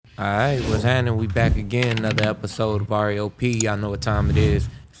All right, what's happening? We back again, another episode of REOP. Y'all know what time it is.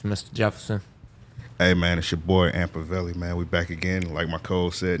 It's Mr. Jefferson. Hey man, it's your boy Ampavelli, man. We back again. Like my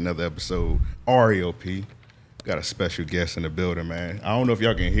code said, another episode. REOP. Got a special guest in the building, man. I don't know if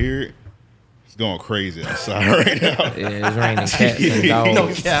y'all can hear it. It's going crazy outside right now. Yeah, it's raining cats and dogs.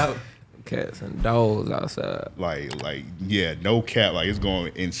 No cap. Cats and dogs outside. Yeah, no cap. Like, it's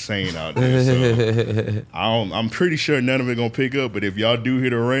going insane out there. So I'm pretty sure none of it gonna pick up. But if y'all do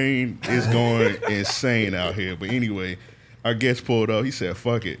hear the rain, it's going insane out here. But anyway, our guest pulled up. He said,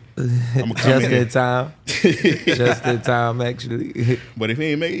 "Fuck it, I'm gonna come Just in in time. Just in time, actually. But if he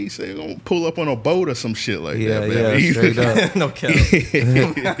ain't made, he said gonna pull up on a boat or some shit like Yeah, that. Man. yeah, straight up. No cap.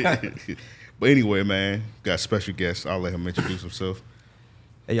 But anyway, man, got a special guest. I'll let him introduce himself.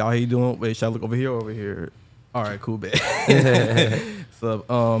 Hey, y'all, how you doing? Wait, should I look over here or over here? All right, cool, bet. So,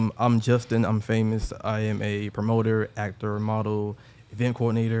 I'm Justin. I'm famous. I am a promoter, actor, model, event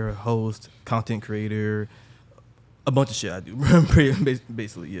coordinator, host, content creator, a bunch of shit I do.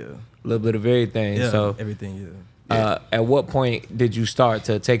 Basically, yeah. A little bit of everything. Yeah, So, everything, yeah. at what point did you start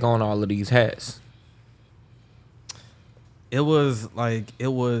to take on all of these hats? It was like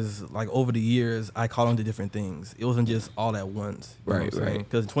over the years, I caught on to different things. It wasn't just all at once. Right.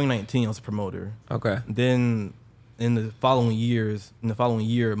 Because in 2019, I was a promoter. Okay. Then in the following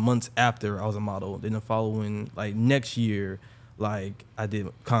year, months after, I was a model. Then the following, next year, I did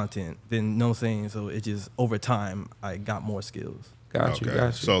content. Then, you know what I'm saying? So it just, over time, I got more skills. Got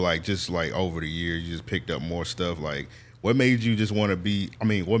you. So just over the years, you just picked up more stuff. Like, what made you just want to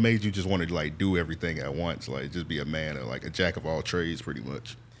what made you just want to do everything at once? Like, just be a man or a jack of all trades, pretty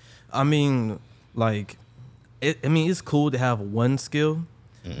much. I mean, it's cool to have one skill,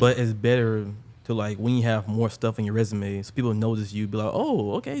 but it's better to when you have more stuff on your resume, so people notice you, be like,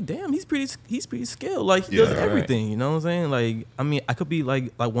 oh, okay, damn, he's pretty skilled. He does everything. Right. You know what I'm saying? I could be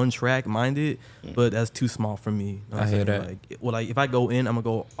like one track minded, but that's too small for me. You know I hear that. If I go in, I'm gonna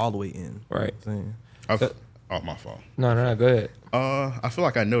go all the way in. Right. You know Oh, my fault. No, go ahead. I feel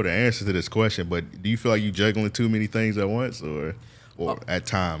like I know the answer to this question, but do you feel like you juggling too many things at once, or at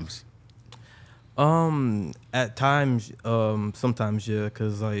times? At times, sometimes, yeah,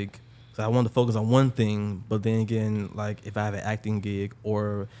 because I want to focus on one thing, but then again, if I have an acting gig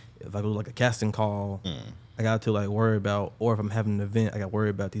or if I go to a casting call, I got to worry about, or if I'm having an event, I got to worry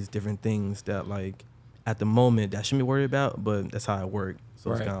about these different things that at the moment that I shouldn't be worried about, but that's how I work.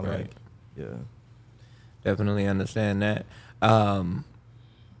 So it's kind of yeah. Definitely understand that.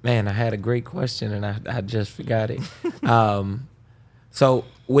 Man, I had a great question and I just forgot it. So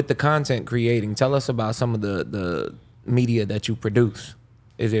with the content creating, tell us about some of the media that you produce.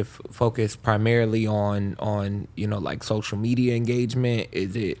 Is it focused primarily on social media engagement?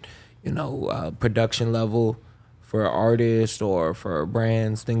 Is it production level for artists or for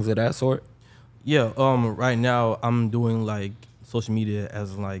brands, things of that sort? Yeah. Right now I'm doing social media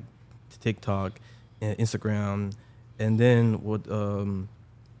as TikTok and Instagram, and then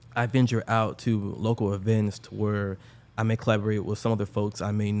I venture out to local events to where I may collaborate with some other folks I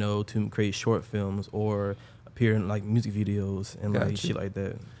may know to create short films or appear in music videos and shit like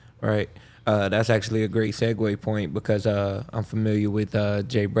that. Right. That's actually a great segue point because I'm familiar with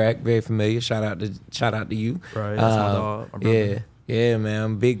Jay Brack, very familiar. Shout out to you. Right. That's my dog. My brother. Yeah,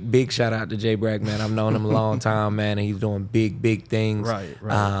 man. Big shout out to Jay Brack, man. I've known him a long time, man, and he's doing big things.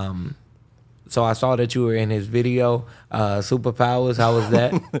 Right. So I saw that you were in his video, Superpowers. How was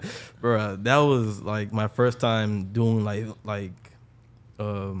that? Bruh, that was my first time doing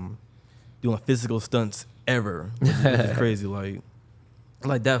doing physical stunts ever. Which is crazy.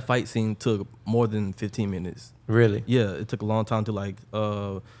 Like that fight scene took more than 15 minutes. Really? Yeah, it took a long time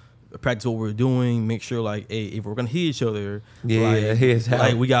to practice what we're doing, make sure hey, if we're gonna hit each other,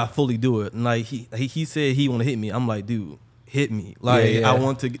 we gotta fully do it. And he said he wanna hit me. I'm like, dude, hit me. I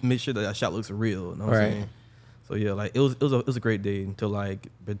want to make sure that shot looks real. You know what I'm saying? So yeah, it was a great day to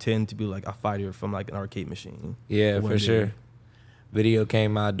pretend to be a fighter from an arcade machine. Yeah, for sure. Video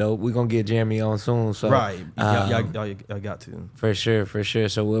came out dope. We're gonna get Jeremy on soon. So right, y'all got to. For sure.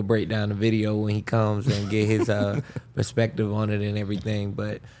 So we'll break down the video when he comes and get his perspective on it and everything.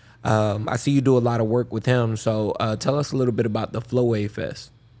 But I see you do a lot of work with him. So tell us a little bit about the Floway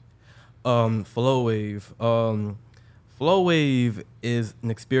Fest. Floway is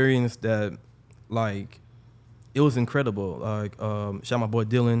an experience that, it was incredible. Shout out my boy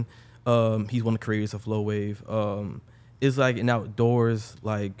Dylan. He's one of the creators of Floway. It's an outdoors,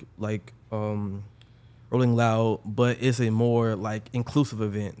 Rolling Loud, but it's a more inclusive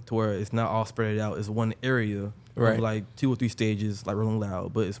event to where it's not all spread out. It's one area of 2 or 3 stages, Rolling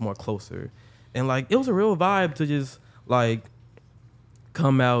Loud, but it's more closer. And it was a real vibe to just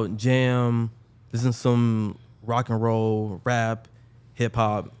come out, jam, listen to some rock and roll, rap, hip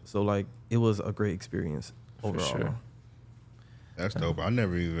hop. So like it was a great experience overall. For sure. That's dope. I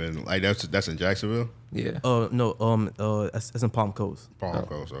never even like that's in Jacksonville. Yeah. No. That's in Palm Coast. Palm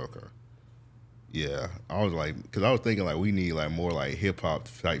Coast. Okay. Yeah, I was like, because I was thinking like we need like more like hip hop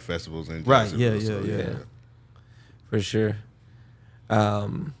type festivals in Jacksonville. Right. Yeah. For sure.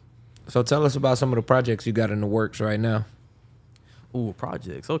 So tell us about some of the projects you got in the works right now. Ooh,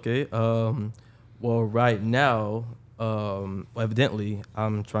 projects. Okay. Well, right now, evidently,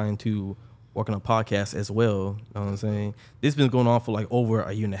 I'm trying to work on a podcast as well. You know what I'm saying? This has been going on for like over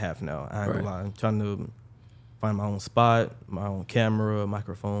a year and a half now. I ain't gonna lie. I'm trying to find my own spot, my own camera,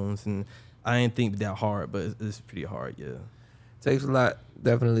 microphones, and I ain't think that hard, but it's pretty hard. Yeah. Takes a lot.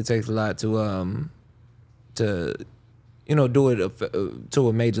 Definitely takes a lot to do it to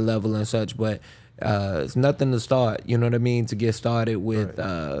a major level and such, but it's nothing to start, you know what I mean, to get started with,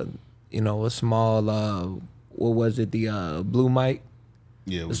 a small, what was it, the blue mic?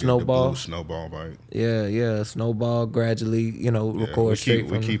 Yeah, the snowball. The blue snowball mic. Yeah, snowball, gradually, record straight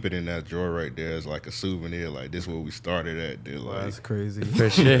we keep it in that drawer right there as like a souvenir, like this is where we started at. Dude, like, that's crazy. For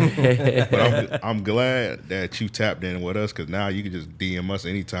sure. But I'm glad that you tapped in with us, because now you can just DM us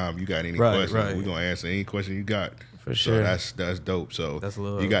anytime you got any questions. Right. We're going to answer any question you got. For sure. So that's dope. So that's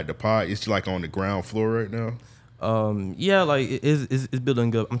love. You got the pod. It's like on the ground floor right now. Yeah, like it's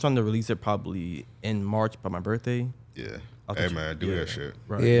building up. I'm trying to release it probably in March by my birthday. Yeah. Hey man, do that shit.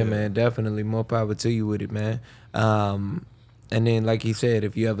 Right. Yeah, man, definitely more power to you with it, man. And then, like he said,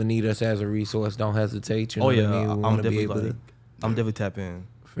 if you ever need us as a resource, don't hesitate. You know what I mean? We want to be able to. I'm definitely tap in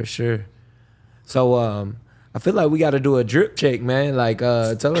for sure. So, I feel like we got to do a drip check, man. Like,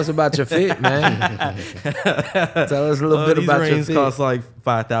 tell us about your fit, man. Tell us a little bit about your fit. These cost like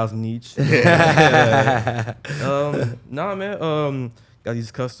 $5,000 each. Nah, man. Got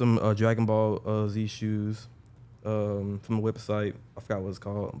these custom Dragon Ball Z shoes from the website. I forgot what it's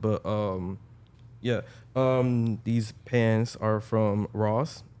called, but yeah. These pants are from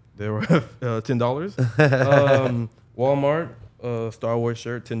Ross. They were $10. Walmart Star Wars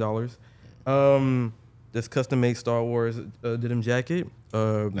shirt, $10. This custom made Star Wars denim jacket.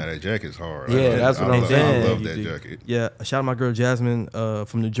 Now that jacket's hard. Yeah, that's what I'm saying. I love that jacket. Yeah, shout out my girl Jasmine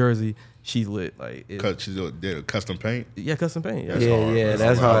from New Jersey. She's lit. Like, she did a custom paint. Yeah, custom paint. Yeah,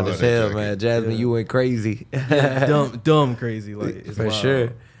 that's hard as hell, man. Jasmine, you went crazy. dumb crazy. Like, it's for wild.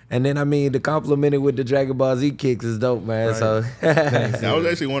 Sure. And then, I mean, the compliment with the Dragon Ball Z kicks is dope, man. Right. So that was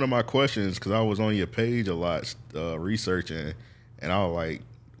actually one of my questions, because I was on your page a lot researching, and I was like,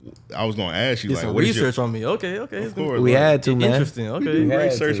 I was gonna ask you, like, what research on me. Okay. Of course, we had to, man. Interesting. Okay,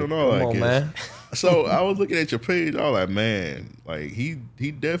 research on all that, man. So I was looking at your page. I was like, man, like he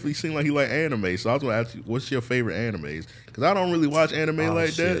definitely seemed like he like anime. So I was gonna ask you, what's your favorite animes? Because I don't really watch anime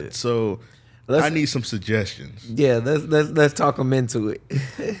that. So I need some suggestions. Yeah, let's talk them into it.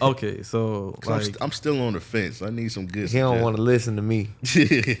 Okay, so like, I'm still on the fence. I need some good. He don't want to listen to me.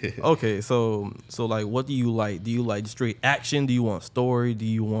 Okay, so like, what do you like? Do you like straight action? Do you want story? Do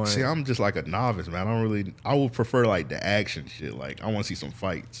you want? See, I'm just like a novice, man. I would prefer like the action shit. Like, I want to see some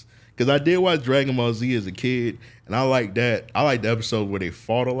fights. Because I did watch Dragon Ball Z as a kid, and I like that. I like the episodes where they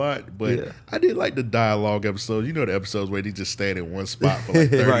fought a lot, but I did like the dialogue episodes. You know, the episodes where they just stand in one spot for like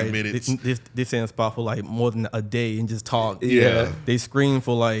 30 minutes. They stay in a spot for like more than a day and just talk. Yeah. They scream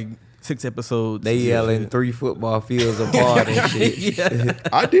for like 6 episodes. They yelling 3 football fields apart and shit. Yeah.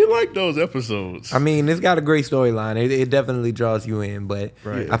 I did like those episodes. I mean, it's got a great storyline. It definitely draws you in, but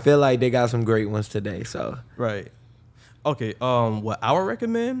I feel like they got some great ones today. So right. Okay, what I would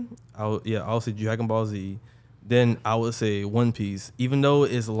recommend, I'll say Dragon Ball Z. Then I would say One Piece. Even though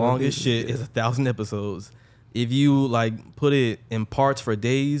it's long as shit, it's 1,000 episodes. If you like put it in parts for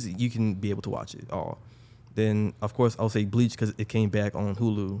days, you can be able to watch it all. Then of course I'll say Bleach, because it came back on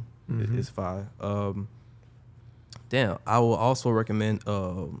Hulu. It's fine. Damn, I will also recommend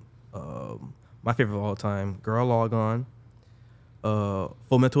my favorite of all time, Girl Log On,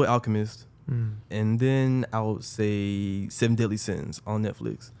 Fullmetal Alchemist. And then I would say 7 Deadly Sins on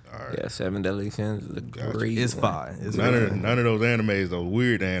Netflix. All right. Yeah, 7 Deadly Sins is a great. It's fine. None of those animes, those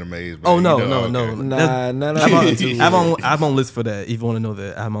weird animes. Oh no. None of them. I'm on list for that. If you want to know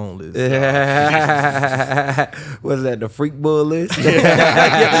that, I'm on list. Was that the Freak Bull list?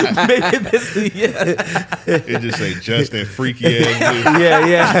 Basically, yeah. It just say Justin Freaky ass.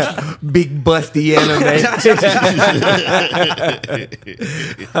 Yeah. Big busty anime.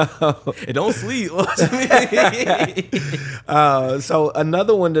 It don't sleep. So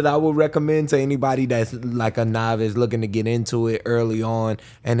another one that that I would recommend to anybody that's like a novice looking to get into it early on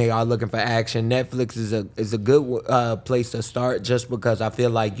and they are looking for action. Netflix is a good place to start just because I feel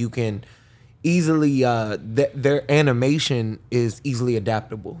like you can easily their animation is easily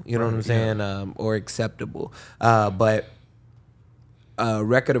adaptable. You know what I'm saying? Or acceptable. But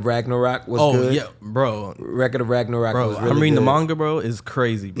Record of Ragnarok was good. Oh yeah, bro. Record of Ragnarok was really I'm reading good. the manga, bro. It's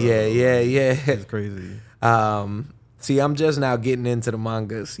crazy, bro. Yeah. It's crazy. See, I'm just now getting into the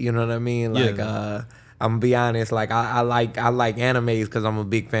mangas. You know what I mean? Like, I'm gonna be honest. Like, I like animes because I'm a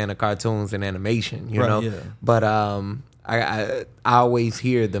big fan of cartoons and animation. You know. Yeah. But I always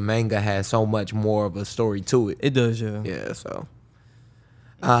hear the manga has so much more of a story to it. It does, yeah. Yeah. So,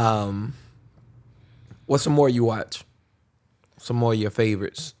 what's some more you watch? Some more of your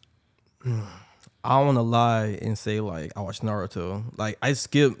favorites? I don't want to lie and say like I watched Naruto. Like I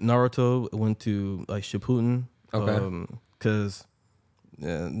skipped Naruto, went to like Shippuden. Okay. Because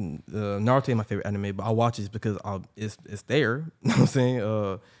Naruto is my favorite anime, but I watch it because it's there. You know what I'm saying?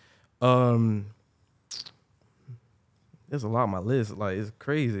 There's a lot on my list. Like it's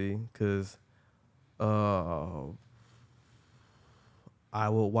crazy because I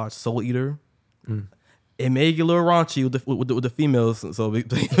will watch Soul Eater. It may get a little raunchy with the females, so we for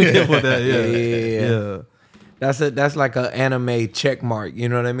that. Yeah. That's like an anime check mark. You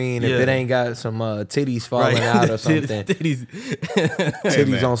know what I mean? If it ain't got some titties falling out or something,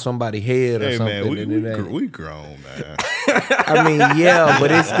 titties on somebody's head or something. Man, we grown, man. I mean, yeah,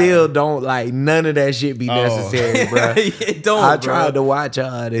 but it still don't like none of that shit be necessary, bro. It don't. I tried to watch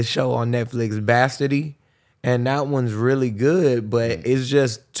this show on Netflix, Bastardy. And that one's really good, but it's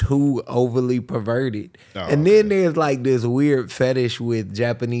just too overly perverted. And then there's like this weird fetish with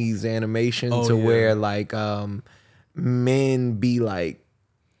Japanese animation where like men be like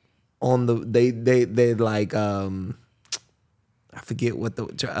on the they like I forget what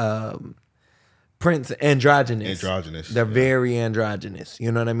the Prince androgynous. They're very androgynous.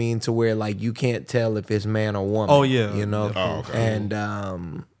 You know what I mean? To where like you can't tell if it's man or woman. Oh yeah. You know?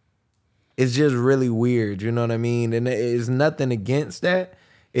 And it's just really weird, you know what I mean? And it's nothing against that.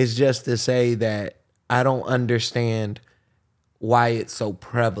 It's just to say that I don't understand why it's so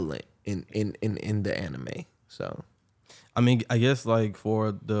prevalent in the anime. So, I mean, I guess like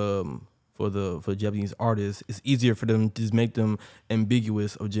for Japanese artists, it's easier for them to just make them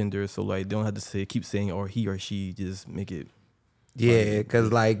ambiguous of gender. So like they don't have to keep saying or he or she, just make it. Yeah,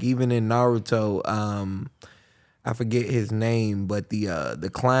 because like even in Naruto, I forget his name, but the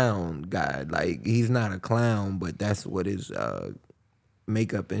clown guy, like he's not a clown, but that's what his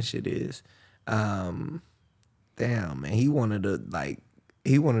makeup and shit is. Damn, man, he one of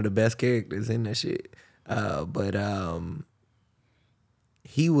the best characters in that shit. But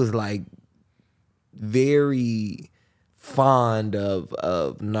he was like very fond of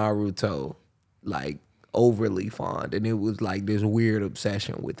Naruto, like overly fond, and it was like this weird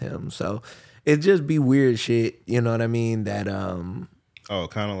obsession with him. So it just be weird shit, you know what I mean? That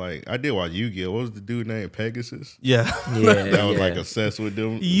kind of like I did watch Yu-Gi-Oh. What was the dude named Pegasus? Yeah, that was like obsessed with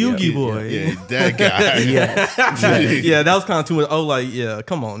them. Yu-Gi boy, yeah, that guy. yeah, that was kind of too much. Oh, like yeah,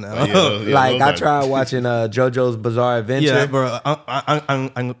 come on now. Like I tried watching JoJo's Bizarre Adventure. Yeah, bro.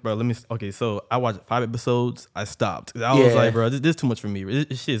 I'm bro. Let me. Okay, so I watched 5 episodes. I stopped. I was like, bro, this is too much for me.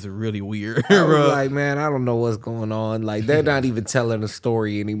 This shit is really weird, I bro. was like, man, I don't know what's going on. Like they're not even telling a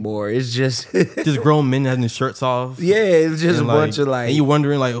story anymore. It's just grown men having their shirts off. Yeah, it's just a bunch of like. And you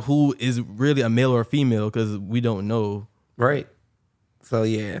wondering like who is really a male or a female because we don't know. Right. So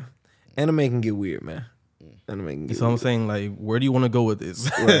yeah, anime can get weird, man. Anime can get so weird. I'm saying like, where do you want to go with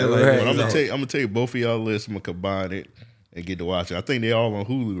this? Right, well, I'm gonna tell you both of y'all lists. I'm gonna combine it and get to watch it. I think they all on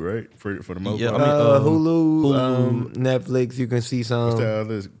Hulu, right? For the most part. Hulu, Netflix. You can see some.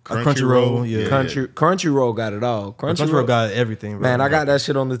 Crunchyroll. Yeah. Crunchyroll got it all. Crunchyroll got everything. Bro. Man, I got that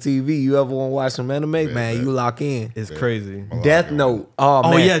shit on the TV. You ever want to watch some anime? Man, you lock in. It's crazy. Death Note. Oh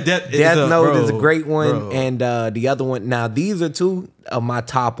man. Yeah, Death Note is a great one, bro. And the other one. Now these are two of my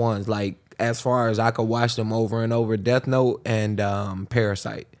top ones. Like as far as I could watch them over and over. Death Note and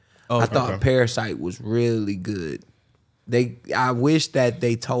Parasite. I thought Parasite was really good. I wish that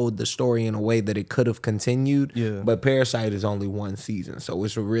they told the story in a way that it could have continued. Yeah. But Parasite is only one season, so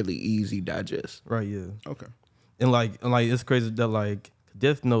it's a really easy digest. Right. Yeah. Okay. And like it's crazy that like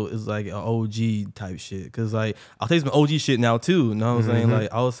Death Note is like an OG type shit because like I'll take some OG shit now too. You know what I'm saying? Like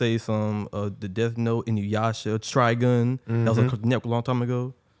I'll say some the Death Note, Inuyasha, Trigun. That was on Cartoon Network a long time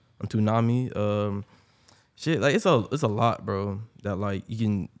ago. On Toonami. Shit, like it's a lot, bro. That like you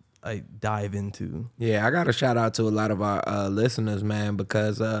can dive into. Yeah, I got to shout out to a lot of our listeners, man,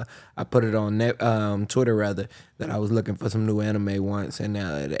 because I put it on Twitter rather that I was looking for some new anime once, and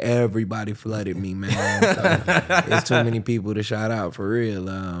everybody flooded me, man. So it's too many people to shout out for real.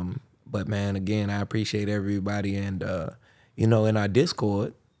 But man, again, I appreciate everybody, and in our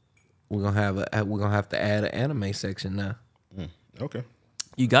Discord, we're gonna have to add an anime section now. Okay.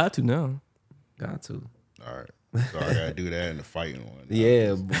 You got to now. Got to. All right. So I gotta do that in the fighting one.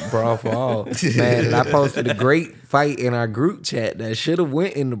 Yeah, Brawl for All. Man, and I posted a great fight in our group chat that should have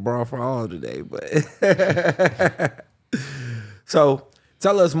went in the Brawl for All today, but so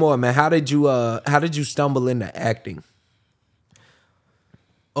tell us more, man. How did you stumble into acting?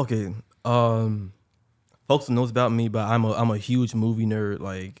 Okay. Folks knows about me, but I'm a huge movie nerd.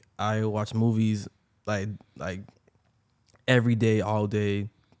 Like I watch movies like every day, all day,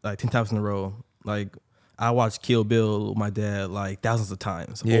 like 10 times in a row. Like I watched Kill Bill with my dad like thousands of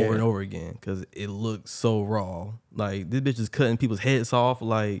times over and over again because it looks so raw. Like this bitch is cutting people's heads off.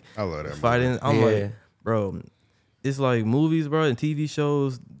 Like I love that fighting. movie. I'm like, bro, it's like movies, bro, and TV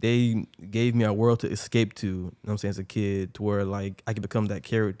shows. They gave me a world to escape to. You know what I'm saying, as a kid, to where like I can become that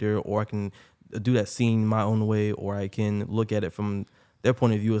character, or I can do that scene my own way, or I can look at it from their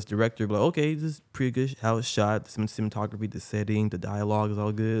point of view as director. But like, okay, this is pretty good. How it's shot, the cinematography, the setting, the dialogue is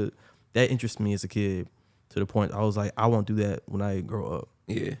all good. That interests me as a kid. To the point I was like, I won't do that when I grow up.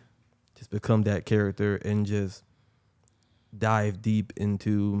 Yeah. Just become that character and just dive deep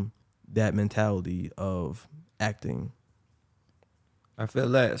into that mentality of acting. I feel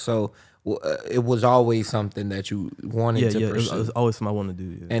that. So it was always something that you wanted to pursue. It was always something I wanted to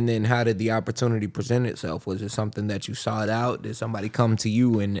do. Yeah. And then how did the opportunity present itself? Was it something that you sought out? Did somebody come to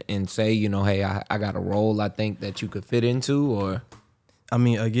you and say, hey, I got a role I think that you could fit into? Or I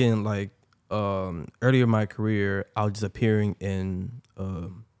mean, again, like, earlier in my career, I was just appearing in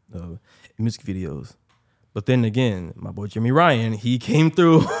music videos. But then again, my boy Jeremy Ryan, he came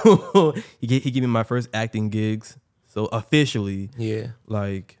through. he gave me my first acting gigs. So officially,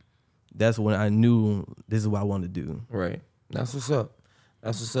 like that's when I knew this is what I wanted to do. Right. That's what's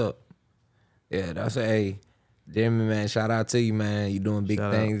up. Yeah, hey, Jeremy, man, shout out to you, man. You doing big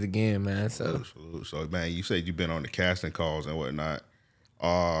things again, man. So Absolutely. So man, you said you've been on the casting calls and whatnot.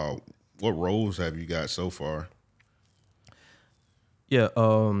 What roles have you got so far? Yeah,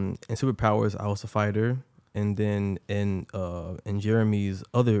 in Superpowers, I was a fighter, and then in Jeremy's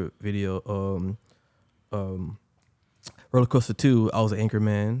other video, Roller Coaster 2, I was an anchor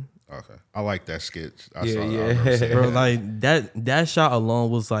man. Okay, I like that sketch. I saw Bro, like that shot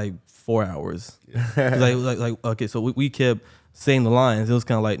alone was like 4 hours. Yeah. like okay, so we kept saying the lines. It was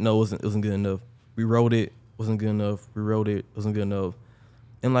kind of like, no, it wasn't good enough. We wrote it, wasn't good enough. We wrote it, wasn't good enough.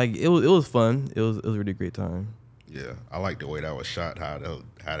 And like it was fun. It was a really great time. Yeah, I like the way that was shot. How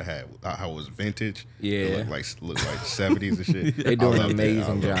it was vintage. Yeah, it looked like 70s and shit. They do an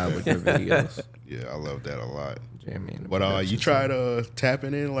amazing job with their videos. Yeah, I love that a lot. Jeremy, but you tried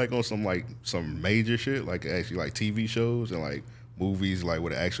tapping in like on some major shit, like actually like TV shows and like movies, like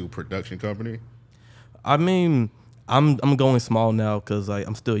with an actual production company. I mean, I'm going small now because like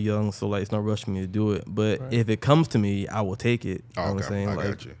I'm still young, so like it's no rush for me to do it. But if it comes to me, I will take it. You know what I'm saying? I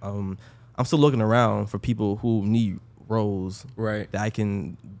got you. I'm still looking around for people who need roles that I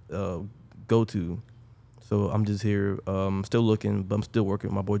can go to. So I'm just here, still looking, but I'm still working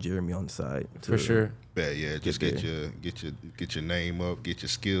with my boy Jeremy on the side. For sure. Yeah, just get your name up, get your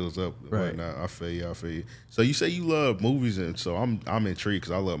skills up, and whatnot. I feel you. So you say you love movies, and so I'm intrigued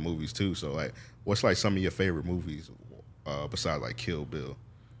because I love movies too. So like, what's like some of your favorite movies besides like Kill Bill,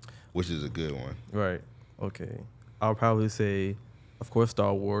 which is a good one? Right. Okay. I'll probably say, of course,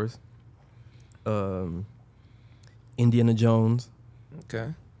 Star Wars. Indiana Jones.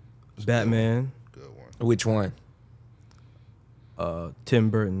 Okay. Batman. Good one. Which one? Tim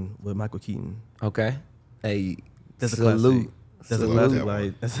Burton with Michael Keaton. Okay. Hey, that's salute. That's a classic.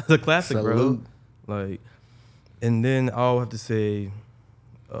 Like that's a classic, salute. Bro. Like, and then I'll have to say,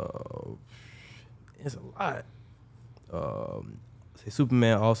 it's a lot. Say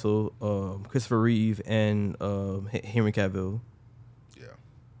Superman also, Christopher Reeve and Henry Cavill.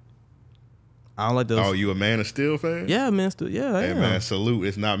 I don't like those. Oh, you a Man of Steel fan? Yeah, Man of Steel. Yeah, I am. Man, salute.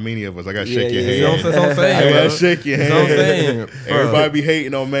 It's not many of us. I got to shake your hand. You know what I'm saying? I got to shake your hand. That's what I'm saying. Everybody be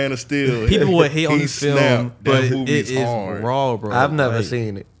hating on Man of Steel. People would hate on this film, but it is hard. Raw, bro. I've never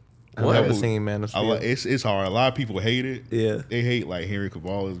seen it. I've never seen Man of Steel. It's hard. A lot of people hate it. Yeah. They hate like Henry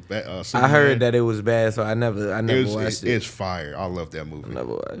Cavill's I heard that it was bad, so I never watched it. It's fire. I love that movie. I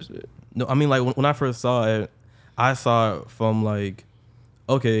never watched it. No, I mean like when I first saw it, I saw it from like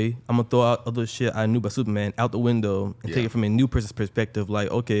okay, I'm gonna throw out other shit I knew about Superman out the window and take it from a new person's perspective. Like,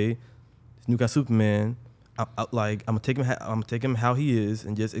 okay, this new guy Superman, I'm gonna take him how he is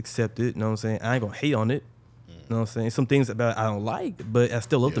and just accept it. You know what I'm saying? I ain't gonna hate on it. You know what I'm saying? Some things about it I don't like, but I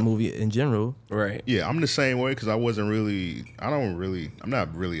still love the movie in general. Right. Yeah, I'm the same way because I'm not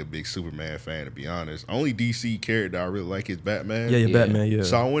really a big Superman fan, to be honest. Only DC character I really like is Batman. Yeah, Batman, yeah.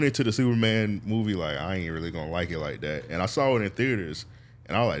 So I went into the Superman movie like, I ain't really going to like it like that. And I saw it in theaters,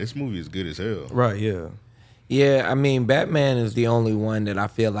 and I was like, this movie is good as hell. Right, yeah. Yeah, I mean, Batman is the only one that I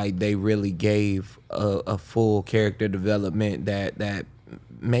feel like they really gave a full character development that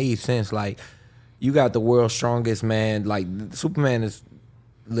made sense. Like, you got the world's strongest man. Like, Superman is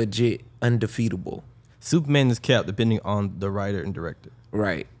legit undefeatable. Superman is capped depending on the writer and director.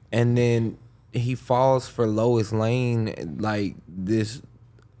 Right. And then he falls for Lois Lane like this.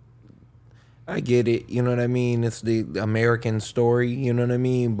 I get it. You know what I mean? It's the American story. You know what I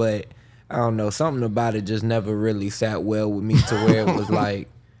mean? But I don't know. Something about it just never really sat well with me to where it was like,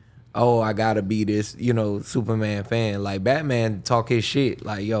 oh, I got to be this, Superman fan. Like, Batman talk his shit.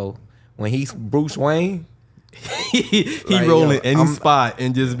 Like, yo, when he's Bruce Wayne, he like, roll in any spot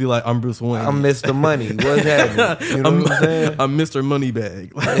and just be like, I'm Bruce Wayne. I'm Mr. Money. What's happening? You know what I'm saying? I'm Mr.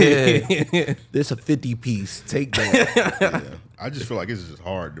 Moneybag. Yeah. This a 50 piece. Take that. Yeah. I just feel like it's just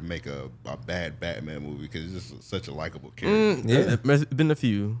hard to make a bad Batman movie because it's just such a likable character. Yeah, there's been a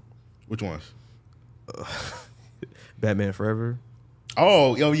few. Which ones? Batman Forever.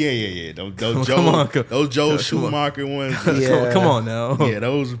 Oh yeah. Those Joel Schumacher ones. Yeah. Come on now. Yeah,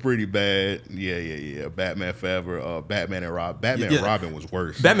 those were pretty bad. Yeah. Batman Forever. Batman and Robin. Batman and Robin was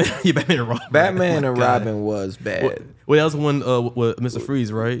worse. Batman and Robin. Batman and Robin was bad. Well, that was one with Mr.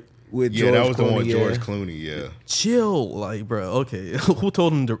 Freeze, right? With George that was Clooney, the one with George Clooney. Yeah. Chill, like, bro. Okay, who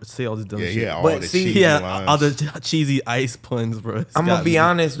told him to say all this dumb shit? Yeah, all But the see, cheesy lines. all the cheesy ice puns, bro. I'm gonna be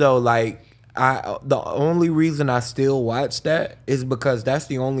honest though, like the only reason I still watch that is because that's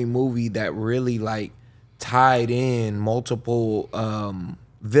the only movie that really like tied in multiple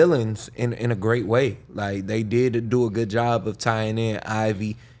villains in a great way. Like they did do a good job of tying in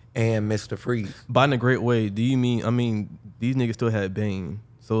Ivy and Mr. Freeze. By in a great way, do you mean? I mean, these niggas still had Bane.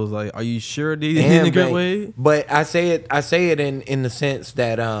 So it's like, are you sure they did in a good way? But I say it in the sense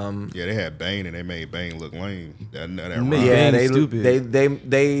that they had Bane and they made Bane look lame. Stupid.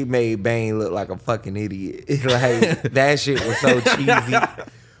 They made Bane look like a fucking idiot. Like that shit was so cheesy.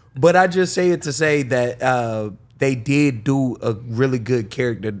 But I just say it to say that they did do a really good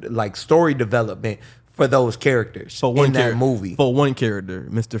character like story development for those characters in that movie. For one character,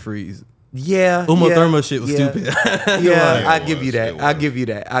 Mr. Freeze. Yeah, Thurman shit was stupid. Yeah, I'll give you that. Like, it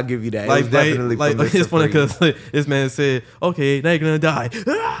was definitely like it's funny because this man said, "Okay, now you're gonna die."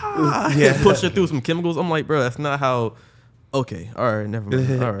 Yeah, push it through some chemicals. I'm like, bro, that's not how. Okay, all right, never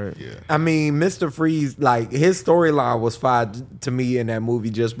mind. All right. Yeah. I mean, Mr. Freeze, like his storyline was fine to me in that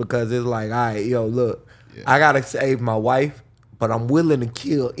movie just because it's like, all right, yo, look, I gotta save my wife, but I'm willing to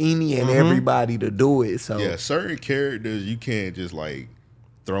kill any and everybody to do it. So yeah, certain characters you can't just like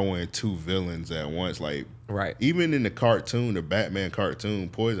throw in two villains at once. Like, right. Even in the cartoon, the Batman cartoon,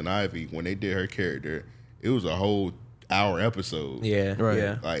 Poison Ivy, when they did her character, it was a whole hour episode. Yeah, right.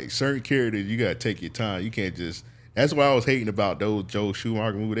 Yeah. Like certain characters, you gotta take your time. You can't just. That's why I was hating about those Joe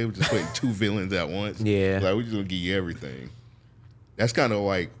Schumacher movies. They were just putting two villains at once. Yeah, like we just gonna give you everything. That's kind of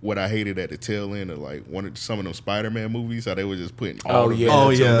like what I hated at the tail end of like some of them Spider-Man movies. How they were just putting all the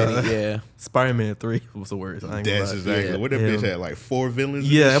villains. Yeah. Spider-Man 3 was the worst. I ain't gonna That's lie. exactly what that bitch had. Like 4 villains.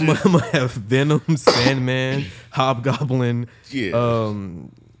 Yeah, I'm gonna have Venom, Sandman, Hobgoblin. Yeah.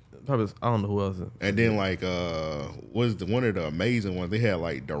 Probably I don't know who else. And then like was one of the amazing ones? They had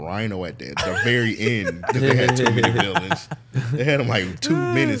like the Rhino at the very end because they had too many villains. They had them like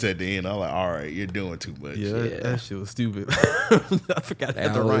 2 minutes at the end. I was like, all right, you're doing too much. Yeah. That shit was stupid. I forgot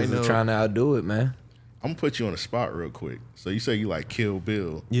that the Rhino. Trying to outdo it, man. I'm gonna put you on the spot real quick. So you say you like Kill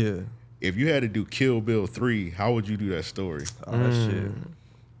Bill. Yeah. If you had to do Kill Bill 3, how would you do that story? Oh, that shit.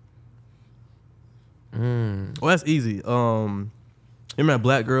 Well, that's easy. Remember that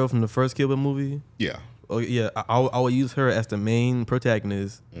black girl from the first Kill Bill movie? Yeah. Oh yeah, I would use her as the main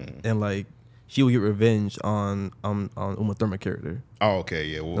protagonist, and like she would get revenge on Uma Thurman character. Oh, okay,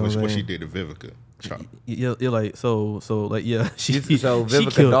 yeah. Well, what she did to Vivica. Yeah, like so like yeah.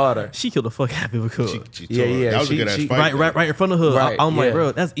 Vivica's daughter. She killed the fuck out of Vivica. That was a good ass fight. Right in front of her. Right, I'm like,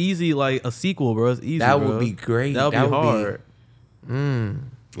 bro, that's easy. Like a sequel, bro. It's easy. That bro. would be great. That would be hard.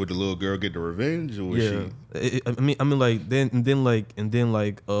 Would the little girl get the revenge, or was she? I mean, like then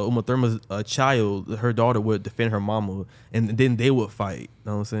Uma Thurman's child, her daughter would defend her mama, and then they would fight. You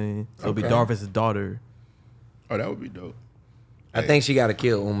know what I'm saying? So it'd be daughter versus daughter. Oh, that would be dope. I think she got to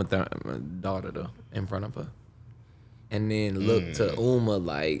kill Uma's daughter though in front of her, and then look to Uma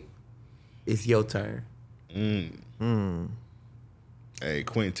like it's your turn. Hey,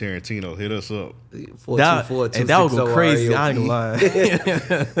 Quentin Tarantino, hit us up. 424-260 and that would go crazy. I ain't gonna lie.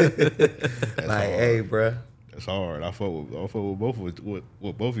 Like, hey, bruh. That's hard. I fuck with both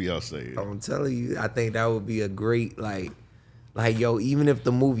what both of y'all say. I'm telling you, I think that would be a great like yo. Even if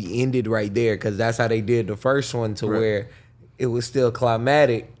the movie ended right there, because that's how they did the first one, to where it was still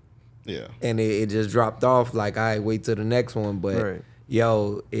climatic. Yeah. And it just dropped off. Like, I wait till the next one. But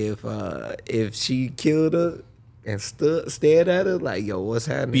yo, if she killed her and stared at her, like, yo, what's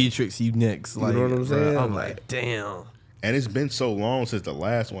happening? Beatrix, you next. Like, you know what I'm saying? I'm like, damn. And it's been so long since the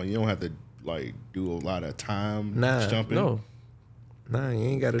last one. You don't have to like do a lot of time jumping. No. Nah, you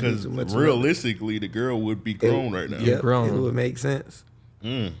ain't got to do too much. Because realistically, the girl would be grown right now. Yeah, grown. It would make sense.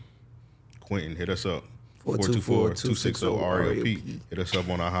 Quentin, hit us up. 424-260-REOP. Hit us up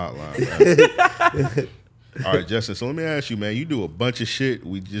on our hotline, man. All right, Justin, so let me ask you, man. You do a bunch of shit.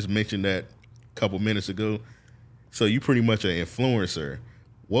 We just mentioned that a couple minutes ago. So you pretty much an influencer.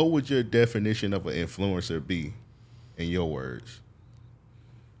 What would your definition of an influencer be in your words?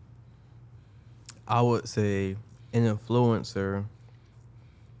 I would say an influencer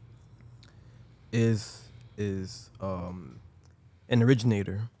is an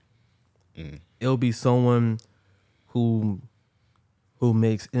originator. It'll be someone who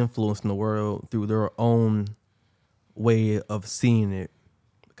makes influence in the world through their own way of seeing it.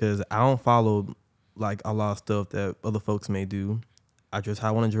 Because I don't follow like a lot of stuff that other folks may do. I dress how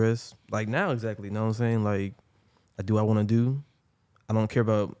I want to dress. Like now, exactly. You know what I'm saying? Like, I do what I want to do. I don't care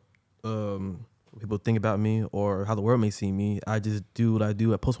about what people think about me or how the world may see me. I just do what I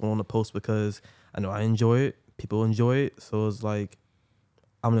do. I post what I want to post because I know I enjoy it. People enjoy it. So it's like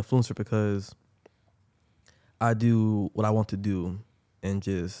I'm an influencer because I do what I want to do and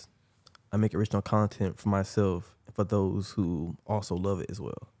just I make original content for myself and for those who also love it as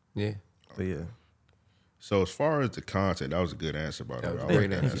well. Yeah. So yeah. So as far as the content, that was a good answer, by the way. I like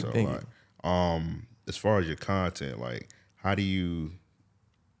that answer a lot. As far as your content, like how do you,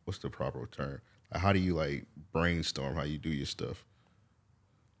 what's the proper term? Like, how do you like brainstorm how you do your stuff?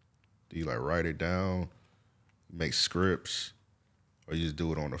 Do you like write it down, make scripts, or you just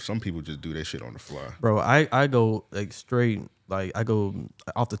do it on the, some people just do that shit on the fly? Bro, I go like straight, like I go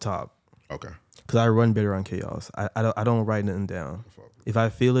off the top. Okay. Cause I run better on chaos. I don't write nothing down. If I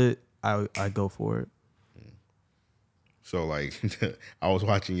feel it, I go for it. So like, I was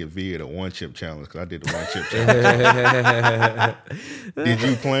watching your video, the one chip challenge, because I did the one chip challenge. Did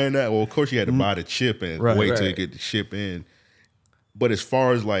you plan that? Well, of course you had to buy the chip and wait till you get the chip in. But as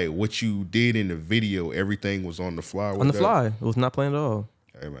far as like what you did in the video, everything was on the fly. On the fly, it was not planned at all.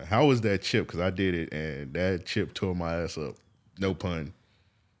 Hey man, how was that chip? Because I did it and that chip tore my ass up. No pun.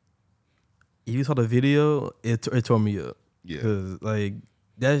 If you saw the video, it tore me up. Yeah. Cause like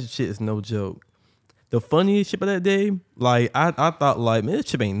that shit is no joke. The funniest shit of that day, like I thought like, man, this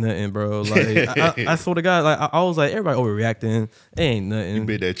chip ain't nothing, bro. Like I swear to God, like I was like, everybody overreacting. It ain't nothing. You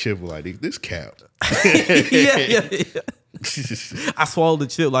bit that chip like this cap. yeah. I swallowed the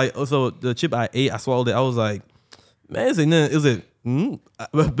chip. Like, so the chip I ate, I swallowed it. I was like, man, this ain't nothing. Is it?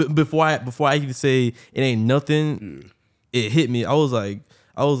 Before I even say it ain't nothing, it hit me. I was like,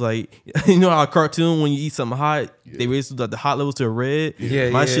 you know how a cartoon when you eat something hot, they raise the hot levels to red.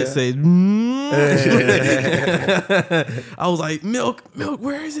 My shit said. I was like, milk,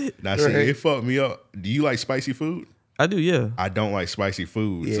 where is it? Now see, it fucked me up. Do you like spicy food? I do, yeah. I don't like spicy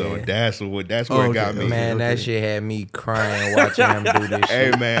food, so that's where it got me. Man, that shit had me crying watching him do this shit.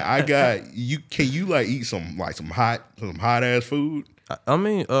 Hey man, I got you. Can you like eat some hot ass food? I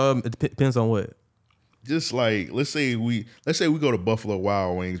mean, it depends on what. Just like let's say we go to Buffalo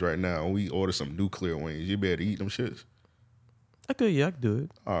Wild Wings right now and we order some nuclear wings. You better eat them shits. I could do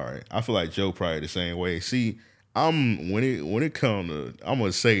it. All right, I feel like Joe probably the same way. See, when it come to, I'm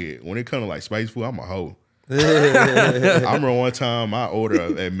gonna say it. When it come to like spicy food, I'm a hoe. I remember one time I ordered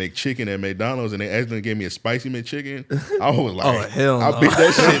a McChicken at McDonald's and they accidentally gave me a spicy McChicken. I was like, oh hell no. I beat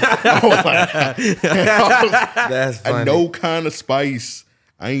that shit. I was like, that's funny. No kind of spice.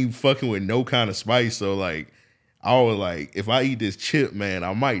 I ain't fucking with no kind of spice. So like, I was like, if I eat this chip, man,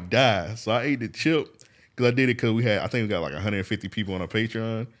 I might die. So I ate the chip because I did it because I think we got like 150 people on our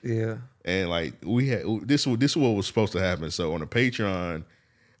Patreon. Yeah. And like we had this is what was supposed to happen. So on the Patreon,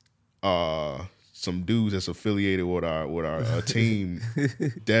 some dudes that's affiliated with our team,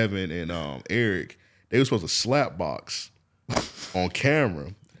 Devin and Eric, they were supposed to slap box on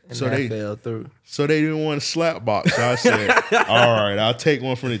camera. And so that fell through. So they didn't want to slap box. So I said, all right, I'll take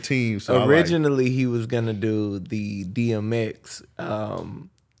one from the team. So originally he was gonna do the DMX.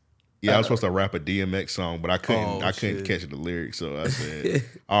 Yeah, I was supposed to rap a DMX song, but I couldn't catch the lyrics. So I said,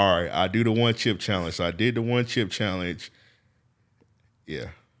 all right, I'll do the 1 chip challenge. So I did the 1 chip challenge. Yeah.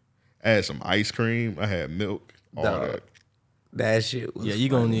 I had some ice cream. I had milk. All that. That shit was you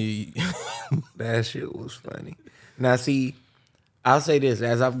gonna need that shit was funny. Now see, I'll say this,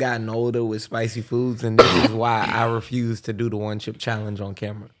 as I've gotten older with spicy foods, and this is why I refuse to do the 1 chip challenge on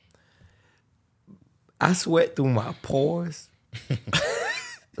camera. I sweat through my pores.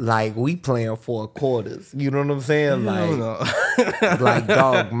 Like we playing 4 quarters. You know what I'm saying? Like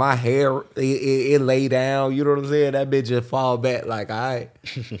dog, my hair it lay down, you know what I'm saying? That bitch just fall back like, all right.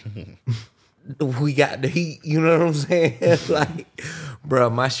 We got the heat, you know what I'm saying? Like, bro,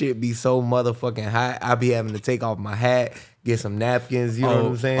 my shit be so motherfucking hot. I be having to take off my hat, get some napkins, you know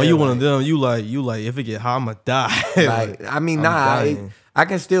what I'm saying? Are you one of them? You like if it get hot, I'ma die. Like, I mean, I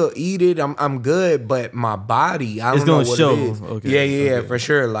can still eat it. I'm good, but my body, I don't know what it is. Okay, yeah, for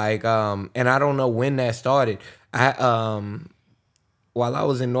sure. Like, and I don't know when that started. While I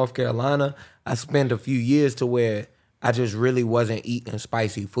was in North Carolina, I spent a few years to where I just really wasn't eating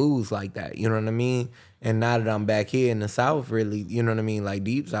spicy foods like that. You know what I mean? And now that I'm back here in the South, really, you know what I mean? Like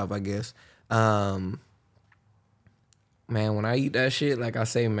deep South, I guess. Man, when I eat that shit, like I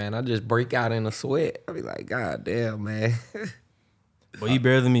say, man, I just break out in a sweat. I be like, God damn, man. Well, you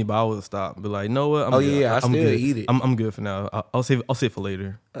better than me, but I would stop. Be like, you know what? I still eat it. I'm good for now. I'll save it for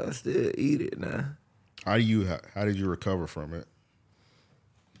later. I still eat it now. How did you recover from it?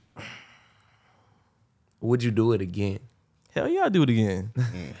 Would you do it again? Hell yeah, I'd do it again.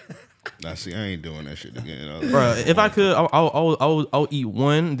 Now see, I ain't doing that shit again. Bro, if I could, I'll eat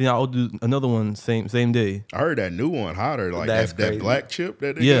one, then I'll do another one same day. I heard that new one hotter, like that black chip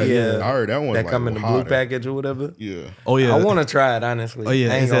that they got. I heard that one that come in the blue package or whatever. Yeah. Oh yeah. I want to try it honestly. Oh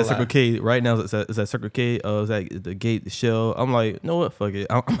yeah. It's at Circle K right now. It's at Circle K. It's at the Gate, the Shell. I'm like, you know what? Fuck it.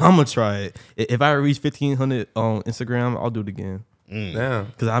 I'm gonna try it. If I reach 1,500 on Instagram, I'll do it again. Damn.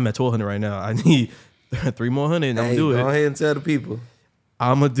 Because I'm at 1,200 right now. I need 3 more hundred, and I'm gonna do it. Go ahead and tell the people.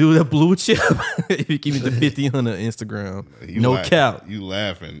 I'm gonna do the blue chip. If you give me the 1,500 Instagram, no cap. You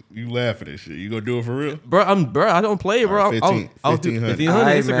laughing at shit. You gonna do it for real, bro? I don't play, bro. I'll do 1,500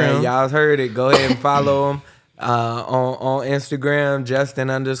 Instagram. Man, y'all heard it. Go ahead and follow him on Instagram.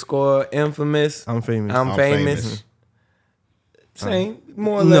 Justin_ImFamous. I'm famous. I'm famous. Same,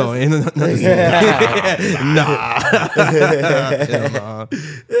 more or less. No, ain't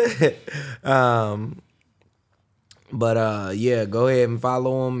nah. But yeah, go ahead and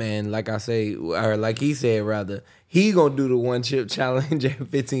follow him. And like I say, or like he said, rather, he gonna do the 1 chip challenge at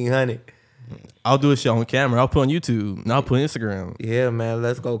 1,500. I'll do a shit on camera. I'll put on YouTube. And I'll put on Instagram. Yeah, man,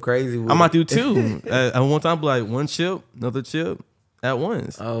 let's go crazy with I might do 2. At one time, be like 1 chip, another chip at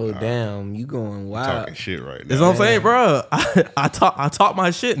once. Oh damn, you going wild? Talking shit right now. That's what I'm saying, bro. I talk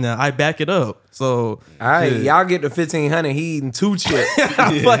my shit now. I back it up. So all right, y'all get the 1,500. He eating 2 chips.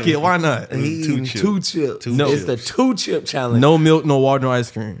 Fuck it, why not? He eating 2 chips. No, it's the 2 chip challenge. No milk, no water, no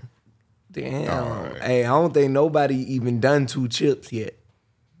ice cream. Damn. Right. Hey, I don't think nobody even done 2 chips yet.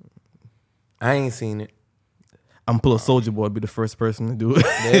 I ain't seen it. I'm pull a Soldier Boy to be the first person to do it.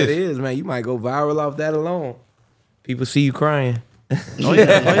 There it is, man. You might go viral off that alone. People see you crying. Oh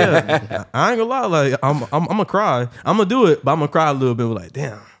yeah. I ain't gonna lie, like I'm gonna cry. I'm gonna do it, but I'm gonna cry a little bit. Like,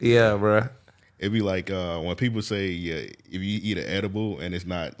 damn. Yeah, bro. It'd be like when people say, yeah, if you eat an edible and it's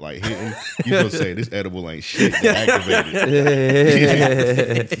not like hitting, you supposed to say this edible ain't shit.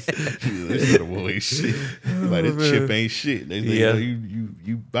 Activated. This edible ain't shit. Like this chip ain't shit. They say,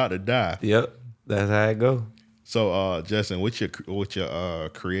 you about to die. Yep, that's how it go. So, Justin, with your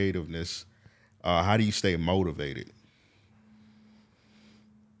creativeness, how do you stay motivated?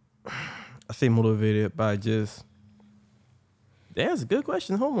 I stay motivated by just. That's a good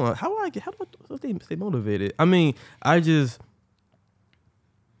question. Hold on. How do I stay motivated? I mean, again,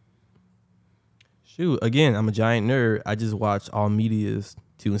 I'm a giant nerd. I just watch all medias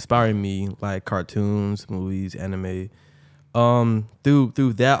to inspire me, like cartoons, movies, anime.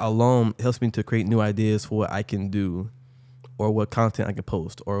 Through that alone, it helps me to create new ideas for what I can do, or what content I can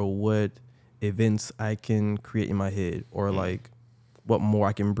post, or what events I can create in my head, or like what more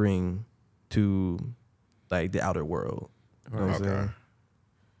I can bring to like the outer world. You know what I'm saying?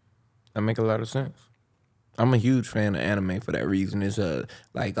 That make a lot of sense. I'm a huge fan of anime for that reason. It's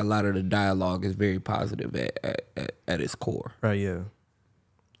like a lot of the dialogue is very positive at its core. Right, yeah.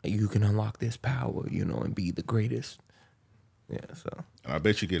 You can unlock this power, and be the greatest. Yeah, so And I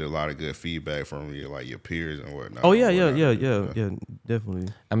bet you get a lot of good feedback from your peers and whatnot. Oh yeah, definitely.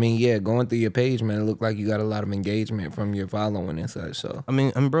 I mean, yeah, going through your page, man, it looked like you got a lot of engagement from your following and such. So I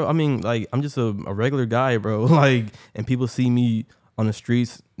mean, like, I'm just a regular guy, bro. Like, and people see me on the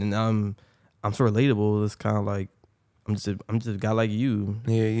streets, and I'm so relatable. It's kind of like I'm just a guy like you.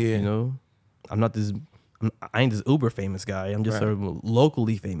 Yeah. You know, I ain't this uber famous guy. I'm just a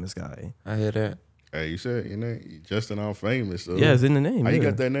locally famous guy. I hear that. Hey, you said your name, Justin ImFamous. So Yeah, it's in the name. How you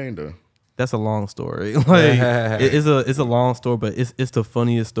got that name though? That's a long story. Like it's a long story, but it's the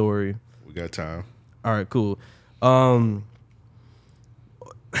funniest story. We got time. All right, cool.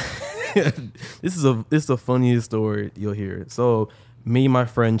 This is the funniest story you'll hear. So me and my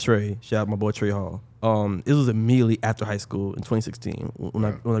friend Trey, shout out my boy Trey Hall. It was immediately after high school in 2016 when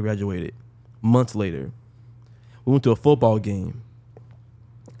I graduated. Months later, we went to a football game,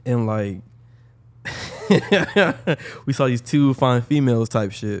 and like we saw these two fine females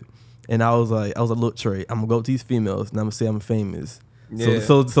type shit, and I was like, look, Trey, I'm gonna go to these females and I'm gonna say I'm famous. Yeah.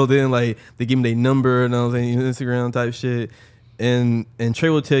 So then like they give me their number and I was saying Instagram type shit, and Trey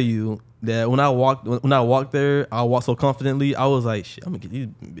will tell you that when I walked there, I walked so confidently. I was like, shit, I'm gonna get these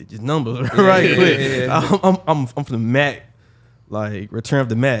bitches numbers right quick. Yeah. I'm from the Mac, like Return of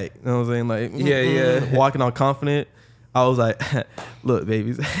the Mac. You know what I'm saying? Like walking all confident. I was like, look,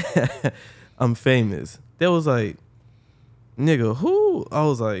 babies, I'm famous. They was like, nigga, who? I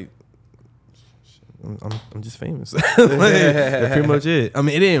was like, I'm just famous. Like, that's pretty much it. I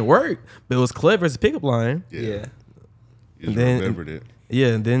mean, it didn't work, but it was clever as a pickup line. Yeah. You just remembered it. Yeah,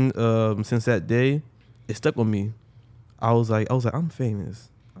 and then since that day, it stuck with me. I was like, I'm famous.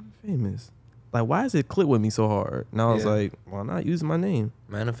 I'm famous. Like, why does it click with me so hard? And I was like, why not using my name?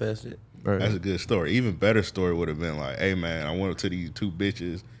 Manifest it. Right. That's a good story. Even better story would have been like, hey man, I went up to these two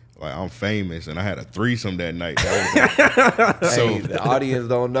bitches. Like, I'm famous, and I had a threesome that night. So hey, the audience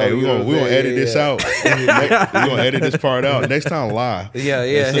don't know. Hey, we're gonna edit this out. We're gonna edit this part out. Next time, lie.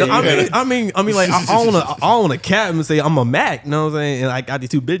 Yeah. So I mean, like I don't wanna cap and say I'm a Mac. You know what I'm saying? And I got these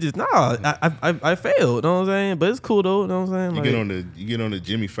two bitches. Nah, I failed. You know what I'm saying? But it's cool though. You know what I'm saying? You get on the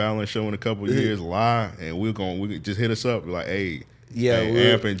Jimmy Fallon show in a couple of years, lie, and we just hit us up. We're like, hey. Yeah,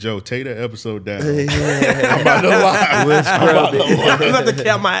 hey, Amp and Joe, take that episode down. I'm about to lie. We'll scrub it. I'm about to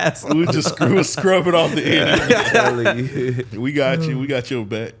cap my ass. We'll scrub it off the end. We got you. We got your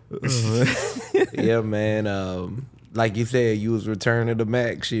back. Yeah, man. Like you said, you was returning the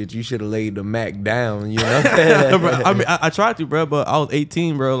Mac shit. You should have laid the Mac down, you know? Bro, I mean, I tried to, bro, but I was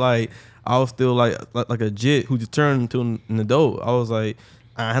 18, bro. Like, I was still like a jit who just turned into an adult. I was like,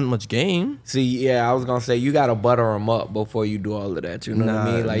 I hadn't much game. See, yeah, I was gonna say you gotta butter them up before you do all of that. You know what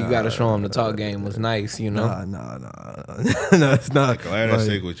I mean? Like you gotta show them the talk game was nice. You know? Nah. No, it's not. Glad I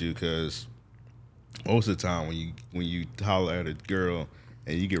stick with you because most of the time when you holler at a girl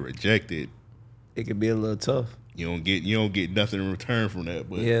and you get rejected, it could be a little tough. You don't get nothing in return from that.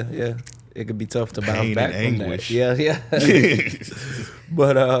 But yeah. It could be tough to bounce pain back and from anguish. that. Yeah.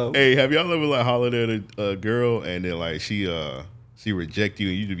 But hey, have y'all ever like hollered at a girl and then like she reject you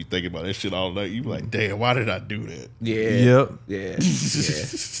and you just be thinking about that shit all night? You be like, damn, why did I do that? Yeah. Yep. Yeah.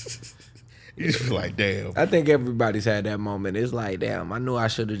 You just feel like, damn. I think everybody's had that moment. It's like, damn, I knew I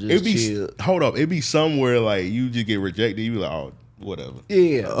should have just chilled. Hold up. It'd be somewhere like you just get rejected. You be like, oh, whatever.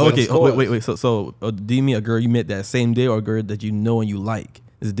 Yeah. Okay. Wait. So do you mean a girl you met that same day or a girl that you know and you like?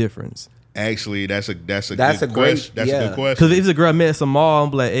 Is a difference. Actually, that's a good question. That's a good question. Because if it's a girl I met at some mall,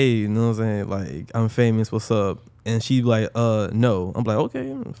 I'm like, hey, you know what I'm saying? Like, I'm famous. What's up? And she be like, no. I'm like,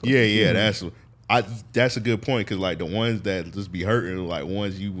 okay. Yeah. That's a good point because like the ones that just be hurting, are like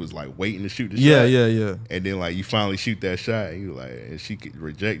ones you was like waiting to shoot the shot. Yeah. And then like you finally shoot that shot, and you like, and she could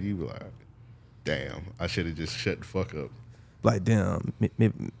reject you. Be like, damn, I should have just shut the fuck up. Like, damn,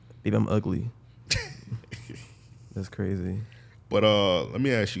 maybe I'm ugly. That's crazy. But let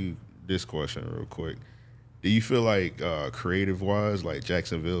me ask you this question real quick. Do you feel like creative wise, like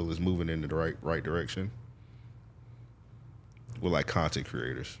Jacksonville is moving in the right direction with like content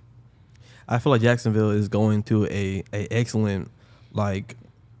creators? I feel like Jacksonville is going to a excellent, like,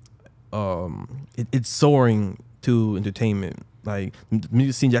 it's soaring to entertainment. Like, the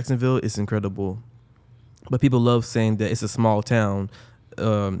music scene in Jacksonville is incredible, but people love saying that it's a small town,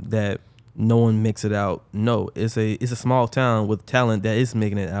 that no one makes it out. No, it's a small town with talent that is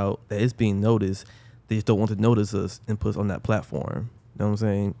making it out, that is being noticed. They just don't want to notice us and put us on that platform. You know what I'm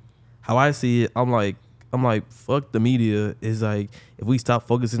saying? How I see it, I'm like, fuck the media. Is like, if we stop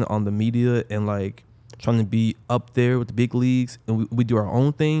focusing on the media and like trying to be up there with the big leagues and we do our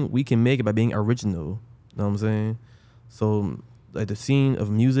own thing, we can make it by being original. You know what I'm saying? So like the scene of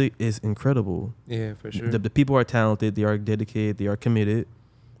music is incredible. Yeah, for sure. The people are talented, they are dedicated, they are committed. You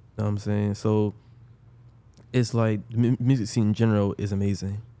know what I'm saying? So it's like the music scene in general is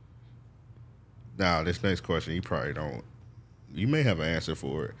amazing. Now, this next question, you probably don't. You may have an answer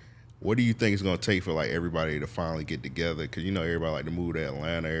for it. What do you think it's gonna take for like everybody to finally get together? Because you know everybody like to move to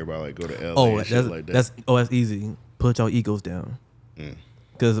Atlanta, everybody like go to LA and shit like that. That's easy. Put your egos down.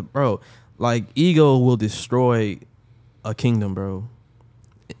 Because bro, like ego will destroy a kingdom, bro.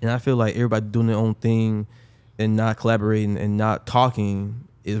 And I feel like everybody doing their own thing and not collaborating and not talking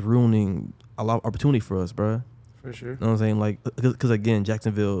is ruining a lot of opportunity for us, bro. For sure. You know what I'm saying? Like, because again,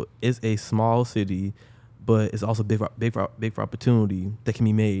 Jacksonville is a small city, but it's also big for opportunity that can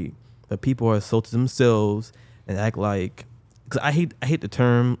be made. But people are so to themselves and act like, because I hate the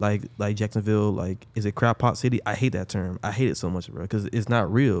term like Jacksonville, like is a crap pot city. I hate that term. I hate it so much, bro, because it's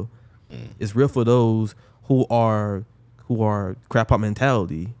not real. It's real for those who are crap pot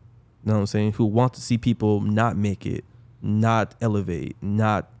mentality. You know what I'm saying? Who want to see people not make it, not elevate,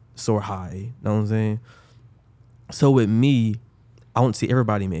 not soar high. You know what I'm saying? So with me, I want to see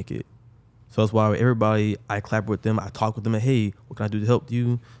everybody make it. So that's why with everybody, I collaborate with them. I talk with them. And, hey, what can I do to help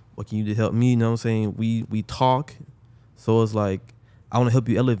you? What can you do to help me? You know what I'm saying? We talk. So it's like, I want to help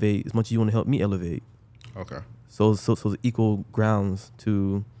you elevate as much as you want to help me elevate. Okay. So it's equal grounds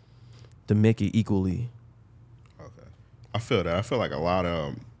to make it equally. Okay. I feel that. I feel like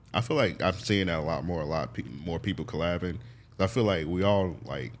I feel like I'm seeing that a lot more people collabing. I feel like we all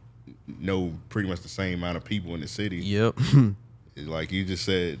like know pretty much the same amount of people in the city. Yep. Like you just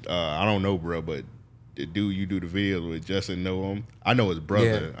said, I don't know, bro, but the dude you do the videos with, Justin, know him. I know his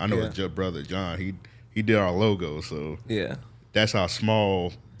brother. I know his brother John. He did our logo, so yeah, that's how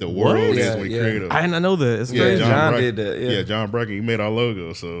small the world is when creative. I didn't know that. It's crazy. John did that. Yeah, John Bracken, he made our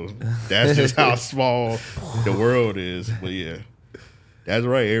logo, so that's just how small the world is. But yeah, that's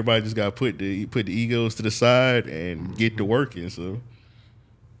right. Everybody just got to put the egos to the side and get to working. So.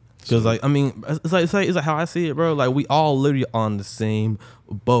 Because like I mean, it's like how I see it, bro. Like we all literally on the same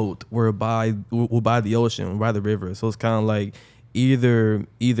boat. We're by the ocean, we're by the river. So it's kind of like either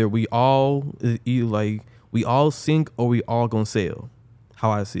we all sink or we all gonna sail. How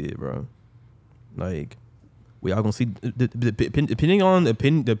I see it, bro. Like we all gonna see depending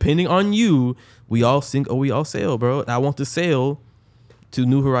on you. We all sink or we all sail, bro. And I want to sail to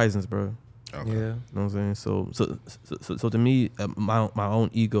new horizons, bro. Okay. Yeah, you know what I'm saying. So to me, my own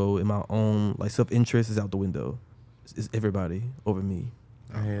ego and my own like self interest is out the window. It's everybody over me.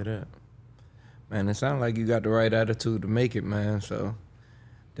 I hear that, man. It sounds like you got the right attitude to make it, man. So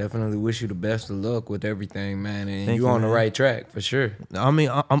definitely wish you the best of luck with everything, man. And Thank you you, on the man. right track for sure. I mean,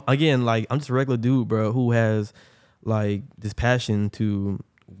 I'm again like I'm just a regular dude, bro, who has like this passion to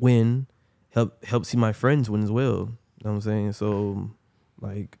win, help see my friends win as well. You know what I'm saying? So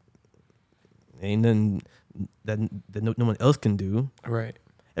like. Ain't nothing that no one else can do. Right.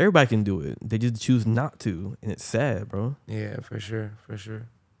 Everybody can do it. They just choose not to, and it's sad, bro. Yeah, for sure, for sure.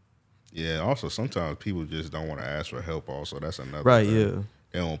 Yeah. Also, sometimes people just don't want to ask for help. Also, that's another right. thing. Yeah.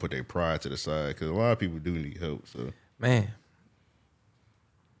 They don't want to put their pride to the side because a lot of people do need help. So Man,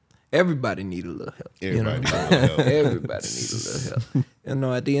 everybody need a little help. everybody you needs know? a little help. Everybody need a little help. You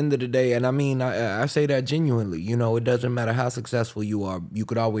know, at the end of the day, and I mean, I say that genuinely. You know, it doesn't matter how successful you are. You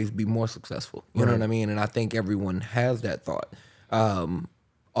could always be more successful. You know what I mean? And I think everyone has that thought.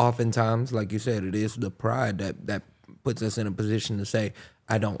 Oftentimes, like you said, it is the pride that puts us in a position to say,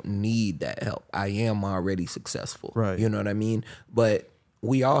 I don't need that help. I am already successful. Right. You know what I mean? But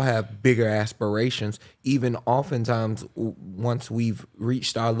we all have bigger aspirations, even oftentimes once we've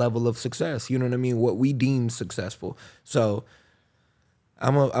reached our level of success. You know what I mean? What we deem successful. So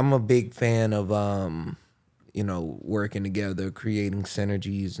I'm a big fan of working together, creating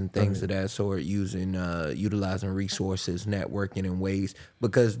synergies and things of that sort, utilizing resources, networking in ways,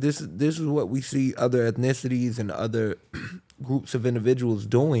 because this is what we see other ethnicities and other groups of individuals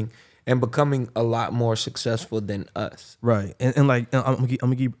doing and becoming a lot more successful than us. Right. And like I'm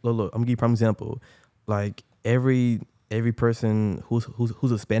gonna give you a prime example. Like every person who's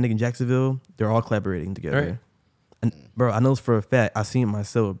Hispanic in Jacksonville, they're all collaborating together. Right. And bro, I know for a fact, I've seen it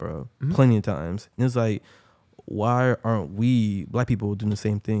myself, bro, plenty of times. And it's like, why aren't we black people doing the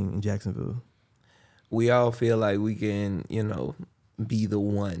same thing in Jacksonville? We all feel like we can, be the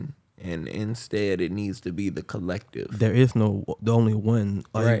one, and instead it needs to be the collective. There is the only one.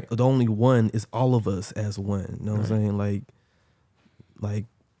 Like, Right. The only one is all of us as one. You know what I'm saying? Like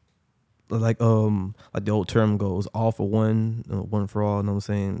the old term goes, all for one, one for all. You know what I'm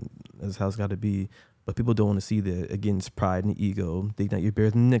saying? That's how it's got to be. But people don't want to see that. Again, it's pride and ego. They think you're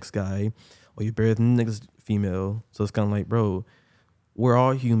better than the next guy, or you're better than the next female. So it's kind of like, bro, we're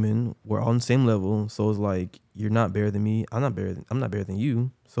all human. We're all on the same level. So it's like, you're not better than me. I'm not better than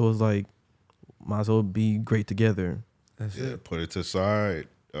you. So it's like, might as well be great together. That's it. Put it to the side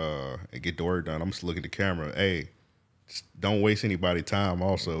and get the work done. I'm just looking at the camera. Hey, just don't waste anybody's time.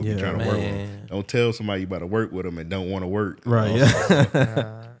 Also, if you're trying to work with them. Don't tell somebody you about to work with them and don't want to work. Right.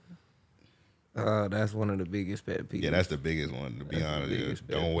 Yeah. That's one of the biggest pet peeves. Yeah, that's the biggest one, to be honest.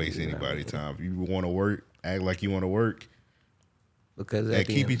 Don't waste anybody's time. If you want to work, act like you want to work. Because and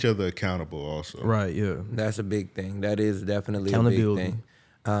keep each other accountable also. Right, yeah. That's a big thing. That is definitely a big thing.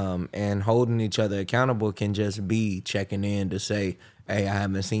 And holding each other accountable can just be checking in to say, hey, I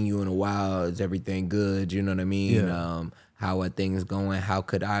haven't seen you in a while. Is everything good? You know what I mean? Yeah. How are things going? How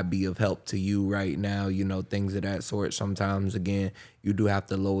could I be of help to you right now? You know, things of that sort. Sometimes, again, you do have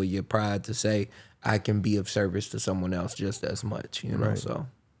to lower your pride to say, I can be of service to someone else just as much, you know, right. so.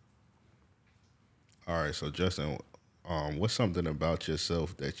 All right, so Justin, what's something about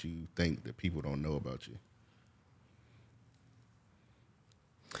yourself that you think that people don't know about you?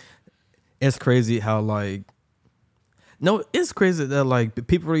 It's crazy how, like, no, it's crazy that, like,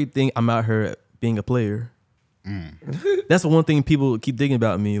 people really think I'm out here being a player. That's the one thing people keep thinking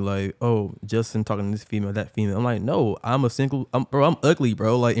about me, like, oh, Justin talking to this female, that female. I'm like, no, I'm ugly,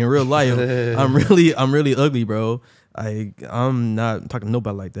 bro. Like, in real life, I'm really ugly, bro. Like, I'm not talking to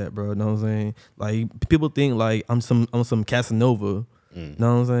nobody like that, bro. You know what I'm saying? Like, people think like I'm some Casanova. You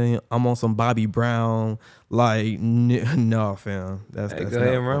know what I'm saying? I'm on some Bobby Brown. Like, no, fam. That's go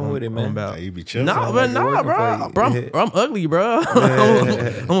ahead and run with it, man. Nah, you be chilling. Nah, bro. I'm ugly, bro.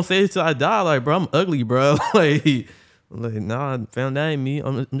 I'm gonna say it till I die. Like, bro, I'm ugly, bro. like, nah, fam, that ain't me.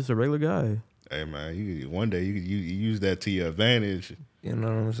 I'm just a regular guy. Hey, man, one day you use that to your advantage. You know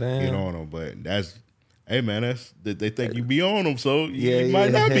what I'm saying? Get on them, but that's. Hey man, they think you be on them, so you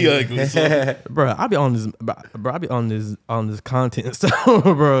might not be ugly. So. Bro, I be on this. Bro, I be on this content stuff,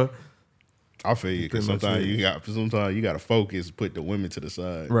 bro. I feel you, because sometimes you got to focus, put the women to the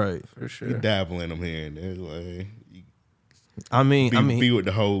side. Right, for sure. You dabble in them here and there. Like, I mean, be with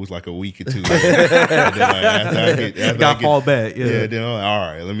the hoes like a week or two. After I fall back. Yeah, then I'm like, all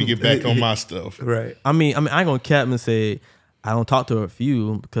right, let me get back on my stuff. Right. I ain't gonna cap and say I don't talk to a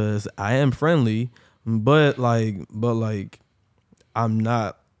few because I am friendly. But I'm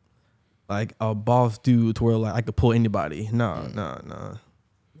not like a boss dude to where like I could pull anybody. Nah.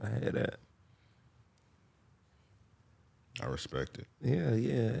 I hear that. I respect it.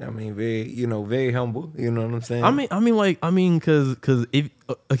 Yeah. I mean, very humble. You know what I'm saying? Cause if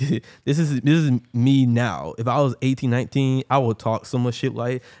okay, this is me now. If I was 18, 19, I would talk so much shit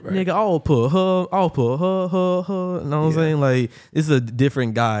like, nigga, I'll put her. You know what I'm saying? Like, this is a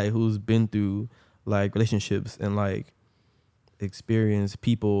different guy who's been through like relationships and like experience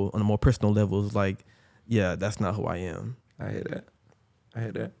people on a more personal levels. Like, yeah, that's not who I am. I hear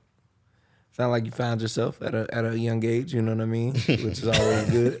that. Sound like you found yourself at a young age. You know what I mean? Which is always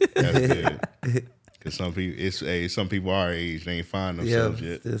good. That's good. Because some people our age, they ain't find themselves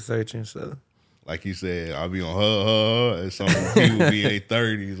yet. Still searching. So, like you said, I'll be on her, and some people be in their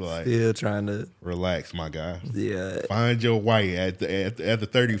 30s, like still trying to relax, my guy. Yeah, find your wife at the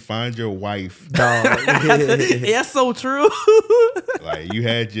 30. Find your wife, dog. That's so true. Like, you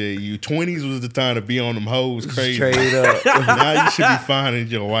had your 20s was the time to be on them hoes crazy. Straight up. Now you should be finding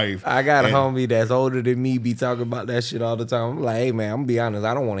your wife. I got a homie that's older than me be talking about that shit all the time. I'm like, hey man, I'm gonna be honest,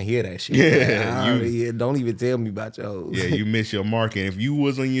 I don't want to hear that shit. Yeah, don't even tell me about your hoes. Yeah, you miss your mark. And if you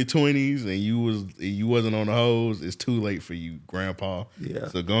was in your 20s and you wasn't on the hoes, it's too late for you, grandpa. Yeah.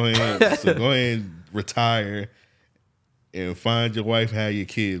 So go ahead and retire and find your wife, have your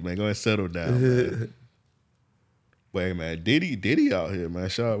kids, man. Go ahead and settle down, man. But hey, man, Diddy out here, man.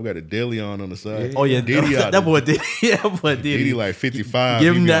 Shout out, we got a Dilly on the side. Oh yeah, Diddy out that boy Diddy. Yeah, boy Diddy. Diddy like 55.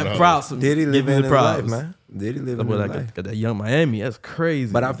 Give him that props. Diddy living his life, man. Diddy living his life. Got that young Miami. That's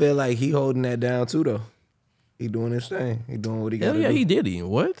crazy. But I feel like he holding that down too, though. He doing his thing. He doing what he got to do. Yeah, he Diddy.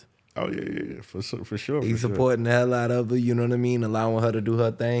 What? Oh yeah, for sure. He's supporting the hell out of her, you know what I mean? Allowing her to do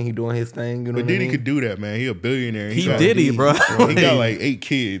her thing. He doing his thing, you know but what Diddy I mean? could do that, man. He a billionaire. He Diddy, bro. He got like 8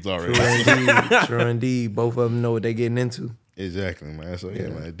 kids already. True indeed. Both of them know what they getting into. Exactly, man. So yeah,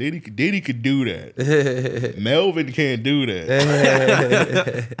 man. Diddy could do that. Melvin can't do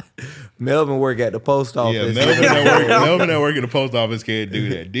that. Melvin work at the post office. Yeah, Melvin that work at the post office can't do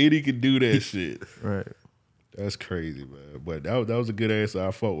that. Diddy could do that shit. Right. That's crazy, man. But that was a good answer.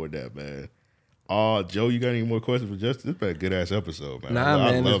 I fought with that, man. Joe, you got any more questions for Justin? This been a good ass episode, man. Nah,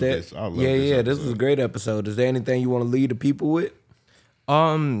 man. I love this. I love this. Yeah. This was a great episode. Is there anything you want to leave the people with?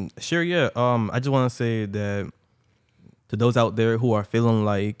 Sure, yeah. I just want to say that to those out there who are feeling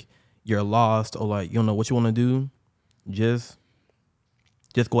like you're lost or like you don't know what you want to do, just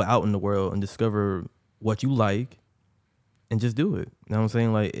just go out in the world and discover what you like and just do it. You know what I'm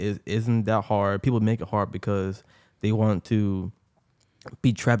saying? Like, it isn't that hard. People make it hard because they want to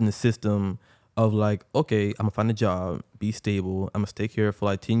be trapped in the system of like, okay, I'm gonna find a job, be stable, I'm gonna stay here for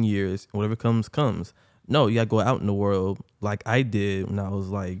like 10 years, and whatever comes. No, you gotta go out in the world like I did when I was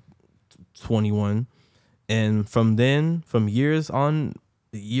like 21. And from years from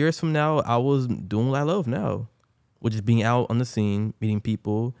now, I was doing what I love now, which is being out on the scene, meeting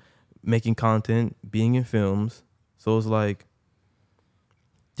people, making content, being in films. So it's like,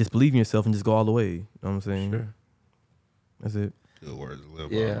 just believe in yourself and just go all the way. You know what I'm saying? Sure. That's it. Good words to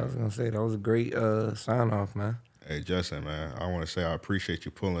live by. Yeah, I was gonna say that was a great sign off, man. Hey, Justin, man, I want to say I appreciate you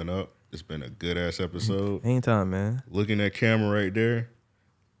pulling up. It's been a good ass episode. Anytime, man. Looking at camera right there.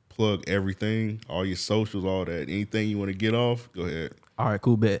 Plug everything, all your socials, all that. Anything you want to get off, go ahead. All right,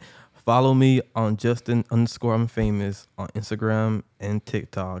 cool, bet. Follow me on Justin_ImFamous on Instagram and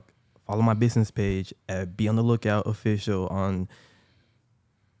TikTok. Follow my business page at Be On The Lookout Official on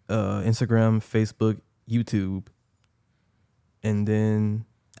Instagram, Facebook, YouTube. And then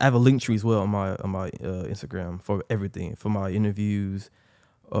I have a link tree as well on my Instagram for everything, for my interviews,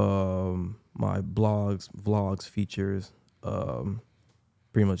 my blogs, vlogs, features,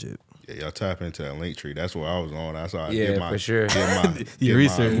 pretty much it. Yeah, y'all tap into that link tree. That's where I was on. That's how I Yeah, did my for sure. Your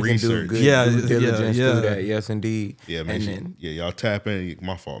research. Do good Yeah, due diligence yeah. through that. Yes, indeed. Yeah, man. Y'all tap in.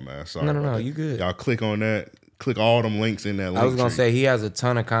 My fault, man. Sorry. No, that. you good. Y'all click on that. Click all them links in that link I was gonna tree. say he has a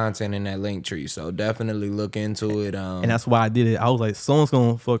ton of content in that link tree, so definitely look into it. And that's why I did it. I was like, someone's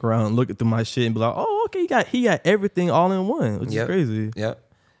gonna fuck around and look through my shit and be like, oh, okay, he got everything all in one, which is crazy. Yep.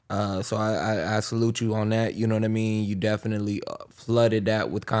 So I salute you on that. You know what I mean? You definitely flooded that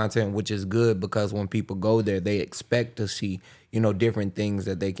with content, which is good because when people go there, they expect to see, different things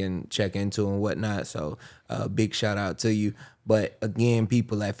that they can check into and whatnot. So big shout out to you. But again,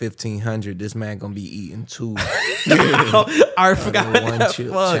 people at 1,500, this man gonna be eating two. I forgot one that. chip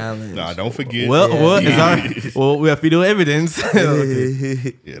Fuck. challenge. Nah, don't forget. Well, we have video evidence.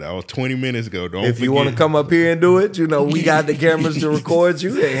 Yeah, that was 20 minutes ago. Don't If forget. you want to come up here and do it, we got the cameras to record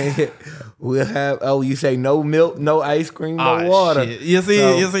you. And we'll have. Oh, you say no milk, no ice cream, no water. Shit. You see,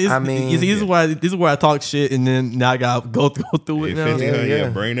 this is where I talk shit, and then now I gotta go through it Hey, now. 1,500, Yeah.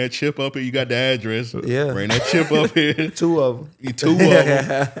 bring that chip up here. You got the address. Yeah. Bring that chip up here. Two of them. Two of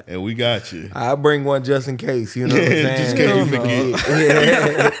them, and we got you. I bring one just in case. You know what I'm saying? Just in case you forget.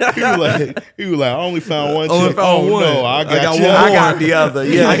 Yeah. he was like, I only found one Only chip. found one. No, I got you. one I more. got the other.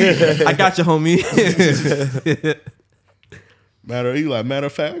 Yeah. I got you, homie. Matter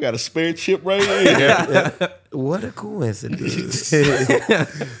of fact, I got a spare chip right here. What a coincidence.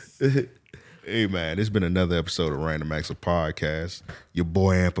 Hey man, this has been another episode of Random Acts of Podcast. Your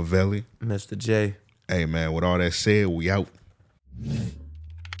boy Ampavelli. Mr. J. Hey man, with all that said, we out.